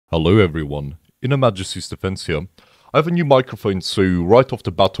Hello everyone, in a Majesty's defense here. I have a new microphone, so right off the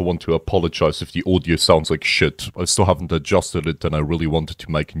bat I want to apologize if the audio sounds like shit. I still haven't adjusted it and I really wanted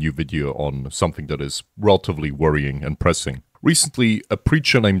to make a new video on something that is relatively worrying and pressing. Recently, a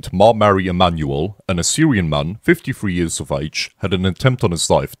preacher named Emmanuel, an Assyrian man, 53 years of age, had an attempt on his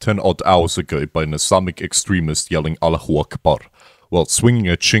life 10 odd hours ago by an Islamic extremist yelling Allahu Akbar, while swinging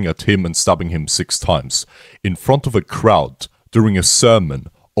a ching at him and stabbing him 6 times, in front of a crowd, during a sermon,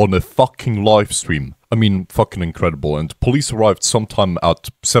 on a fucking live stream. I mean, fucking incredible. And police arrived sometime at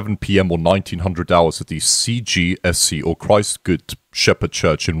 7 PM or 1900 hours at the CGSC, or Christ Good Shepherd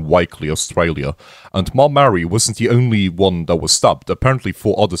Church in Wakely, Australia. And Mary wasn't the only one that was stabbed. Apparently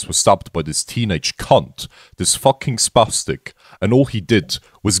 4 others were stabbed by this teenage cunt, this fucking spastic. And all he did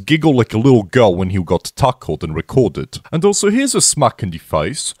was giggle like a little girl when he got tackled and recorded. And also, here's a smack in the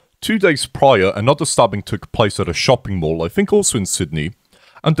face. 2 days prior, another stabbing took place at a shopping mall, I think also in Sydney.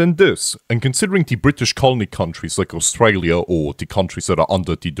 And then this, and considering the British colony countries like Australia or the countries that are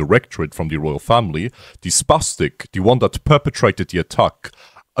under the directorate from the royal family, the spastic, the one that perpetrated the attack,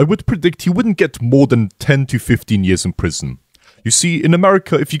 I would predict he wouldn't get more than 10 to 15 years in prison. You see, in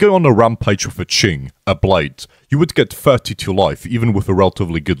America, if you go on a rampage with a ching, a blade, you would get 30 to life, even with a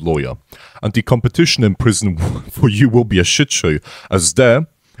relatively good lawyer. And the competition in prison for you will be a shit show, as there,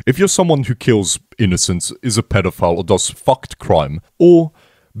 if you're someone who kills innocents, is a pedophile, or does fucked crime, or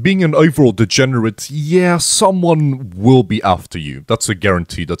being an overall degenerate, yeah, someone will be after you. That's a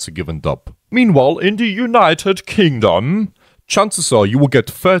guarantee, that's a given dub. Meanwhile, in the United Kingdom, chances are you will get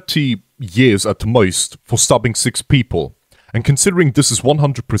 30 years at most for stabbing 6 people. And considering this is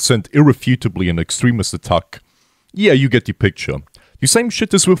 100% irrefutably an extremist attack, yeah, you get the picture. The same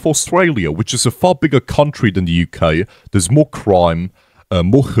shit is with Australia, which is a far bigger country than the UK. There's more crime,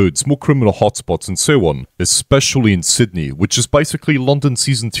 more hoods, more criminal hotspots, and so on, especially in Sydney, which is basically London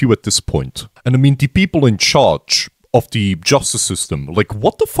Season 2 at this point. And I mean, the people in charge of the justice system, like,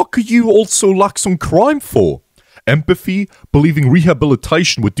 what the fuck are you all so lax on crime for? Empathy? Believing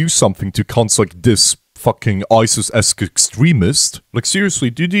rehabilitation would do something to cunts like this fucking ISIS-esque extremist? Like, seriously,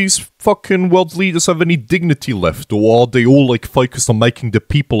 do these fucking world leaders have any dignity left, or are they all, like, focused on making the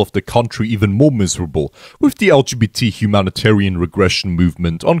people of the country even more miserable, with the LGBT humanitarian regression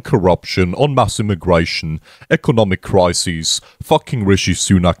movement, on corruption, on mass immigration, economic crises, fucking Rishi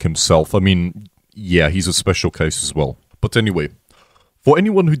Sunak himself? I mean, yeah, he's a special case as well. But anyway, for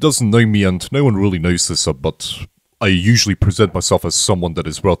anyone who doesn't know me, and no one really knows this, but I usually present myself as someone that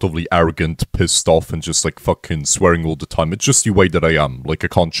is relatively arrogant, pissed off, and just like fucking swearing all the time. It's just the way that I am, like I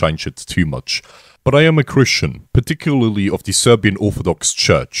can't change it too much. But I am a Christian, particularly of the Serbian Orthodox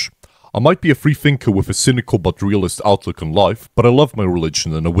Church. I might be a free thinker with a cynical but realist outlook on life, but I love my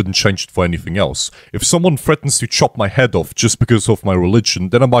religion and I wouldn't change it for anything else. If someone threatens to chop my head off just because of my religion,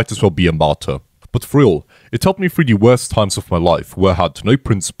 then I might as well be a martyr. But for real, it helped me through the worst times of my life, where I had no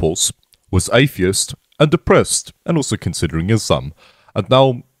principles, was atheist, and depressed, and also considering Islam. And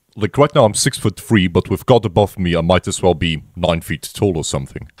now, like right now I'm 6'3", but with God above me I might as well be 9 feet tall or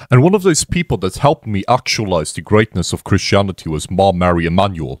something. And one of those people that helped me actualize the greatness of Christianity was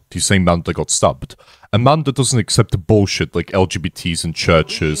Emmanuel, the same man that got stabbed. A man that doesn't accept bullshit like LGBTs in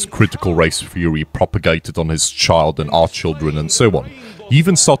churches, critical race theory propagated on his child and our children, and so on. He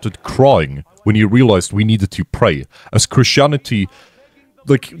even started crying when he realized we needed to pray, as Christianity,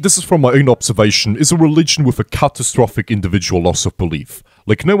 like, this is from my own observation, is a religion with a catastrophic individual loss of belief.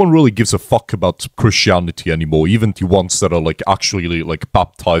 Like, no one really gives a fuck about Christianity anymore, even the ones that are, like, actually, like,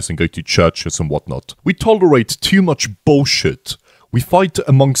 baptized and go to churches and whatnot. We tolerate too much bullshit. We fight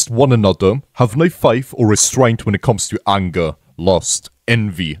amongst one another, have no faith or restraint when it comes to anger, lust,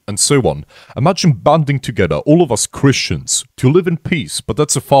 envy, and so on. Imagine banding together, all of us Christians, to live in peace, but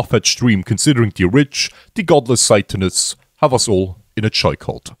that's a far-fetched dream considering the rich, the godless Satanists, have us all in a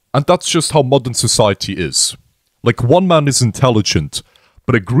chokehold. And that's just how modern society is. Like, one man is intelligent,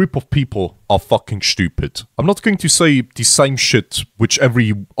 but a group of people are fucking stupid. I'm not going to say the same shit which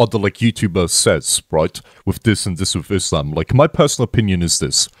every other, like, YouTuber says, right? With this and this with Islam. Like, my personal opinion is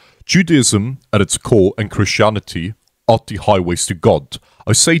this. Judaism, at its core, and Christianity are the highways to God.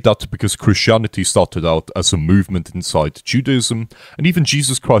 I say that because Christianity started out as a movement inside Judaism, and even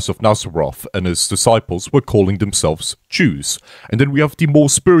Jesus Christ of Nazareth and his disciples were calling themselves Jews. And then we have the more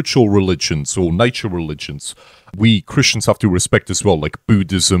spiritual religions, or nature religions, we Christians have to respect as well, like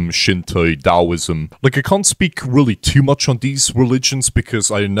Buddhism, Shinto, Taoism. Like, I can't speak really too much on these religions because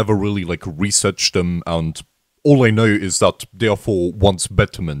I never really, like, researched them, and all I know is that they are for one's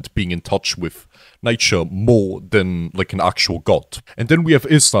betterment, being in touch with nature more than, like, an actual god. And then we have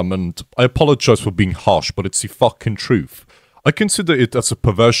Islam, and I apologize for being harsh, but it's the fucking truth. I consider it as a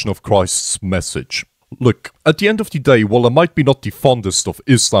perversion of Christ's message. Look, at the end of the day, while I might be not the fondest of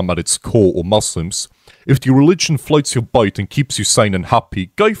Islam at its core or Muslims, if the religion floats your boat and keeps you sane and happy,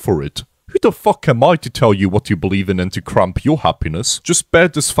 go for it. Who the fuck am I to tell you what you believe in and to cramp your happiness? Just bear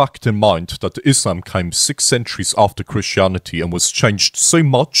this fact in mind that Islam came 6 centuries after Christianity and was changed so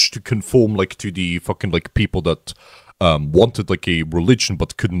much to conform like to the fucking like people that wanted like a religion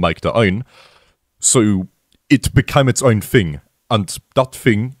but couldn't make their own. So it became its own thing. And that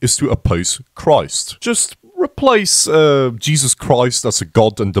thing is to oppose Christ. Just replace Jesus Christ as a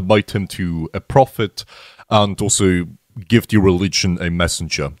god and demote him to a prophet, and also give the religion a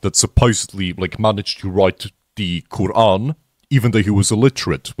messenger that supposedly like managed to write the Quran, even though he was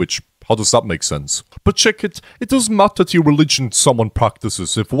illiterate, which, how does that make sense? But check it, it doesn't matter the religion someone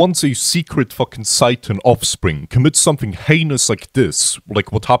practices. If once a secret fucking Satan offspring commits something heinous like this,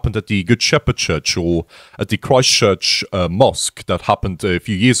 like what happened at the Good Shepherd Church or at the Christchurch mosque that happened a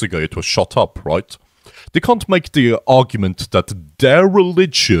few years ago, it was shot up, right? They can't make the argument that their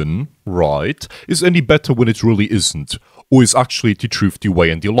religion, right, is any better when it really isn't, or is actually the truth, the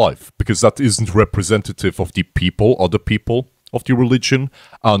way, and the life, because that isn't representative of the people, other people of the religion,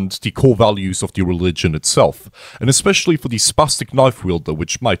 and the core values of the religion itself. And especially for the spastic knife wielder,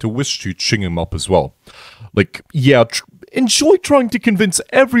 which might wish to ching him up as well. Like, yeah, enjoy trying to convince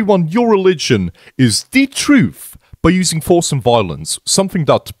everyone your religion is the truth by using force and violence, something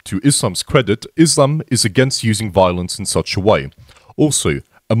that, to Islam's credit, Islam is against using violence in such a way. Also,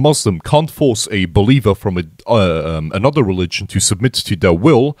 a Muslim can't force a believer from another religion to submit to their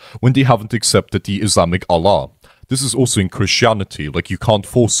will when they haven't accepted the Islamic Allah. This is also in Christianity, like you can't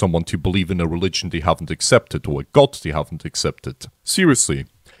force someone to believe in a religion they haven't accepted or a god they haven't accepted. Seriously,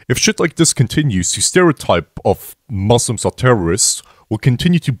 if shit like this continues, the stereotype of Muslims are terrorists will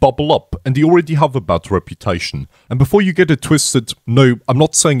continue to bubble up, and they already have a bad reputation. And before you get it twisted, no, I'm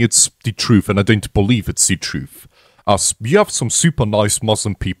not saying it's the truth and I don't believe it's the truth. As you have some super nice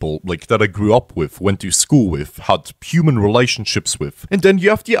Muslim people, like that I grew up with, went to school with, had human relationships with. And then you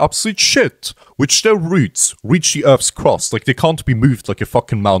have the absolute shit, which their roots reach the Earth's crust, like they can't be moved like a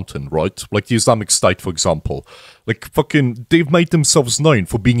fucking mountain, right? Like the Islamic State, for example. Like fucking, they've made themselves known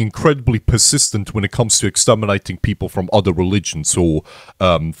for being incredibly persistent when it comes to exterminating people from other religions, or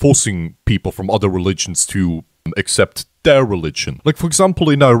forcing people from other religions to accept their religion. Like, for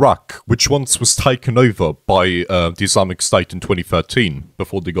example, in Iraq, which once was taken over by the Islamic State in 2013,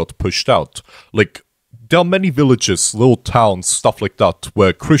 before they got pushed out. Like, there are many villages, little towns, stuff like that,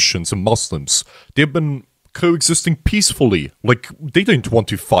 where Christians and Muslims, they've been coexisting peacefully. Like, they don't want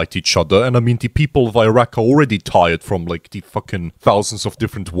to fight each other, and I mean, the people of Iraq are already tired from, like, the fucking thousands of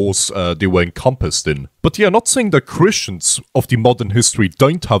different wars they were encompassed in. But yeah, not saying that Christians of the modern history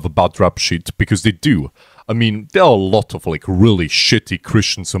don't have a bad rap sheet, because they do. I mean, there are a lot of, like, really shitty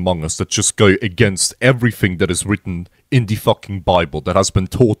Christians among us that just go against everything that is written in the fucking Bible that has been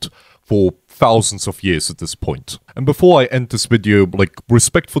taught for thousands of years at this point. And before I end this video, like,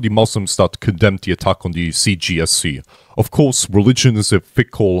 respect for the Muslims that condemned the attack on the CGSC. Of course, religion is a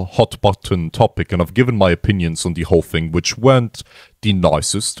fickle, hot-button topic, and I've given my opinions on the whole thing, which weren't the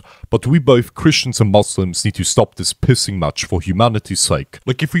nicest, but we both, Christians and Muslims, need to stop this pissing match for humanity's sake.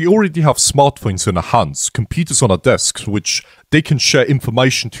 Like, if we already have smartphones in our hands, computers on our desks, which they can share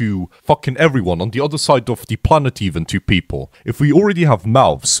information to fucking everyone on the other side of the planet, even to people. If we already have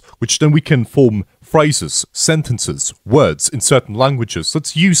mouths, which then we can form phrases, sentences, words in certain languages,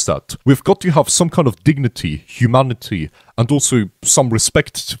 let's use that. We've got to have some kind of dignity, humanity, and also some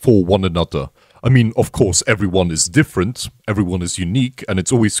respect for one another. I mean, of course, everyone is different, everyone is unique, and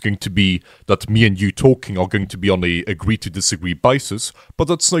it's always going to be that me and you talking are going to be on a agree to disagree basis, but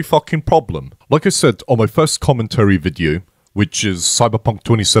that's no fucking problem. Like I said on my first commentary video, which is Cyberpunk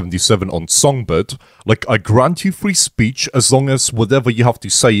 2077 on Songbird, like, I grant you free speech as long as whatever you have to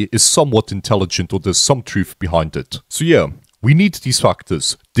say is somewhat intelligent or there's some truth behind it. So yeah, we need these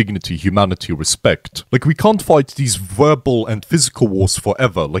factors: dignity, humanity, respect. Like, we can't fight these verbal and physical wars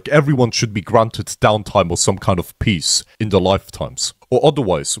forever. Like, everyone should be granted downtime or some kind of peace in their lifetimes. Or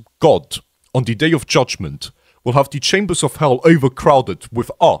otherwise, God, on the day of judgment, will have the chambers of hell overcrowded with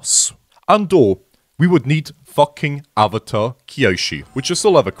us. And or we would need fucking Avatar Kyoshi, which I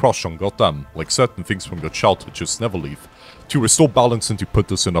still have a crush on, goddamn. Like, certain things from your childhood just never leave, to restore balance and to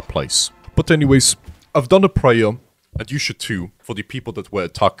put us in our place. But anyways, I've done a prayer, and you should too, for the people that were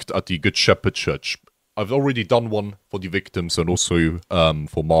attacked at the Good Shepherd Church. I've already done one for the victims and also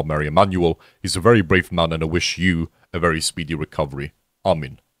for Ma Mary Emmanuel. He's a very brave man, and I wish you a very speedy recovery.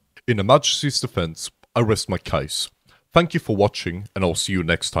 Amen. In Her Majesty's defense, I rest my case. Thank you for watching, and I'll see you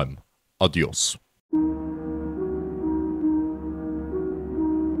next time. Adios.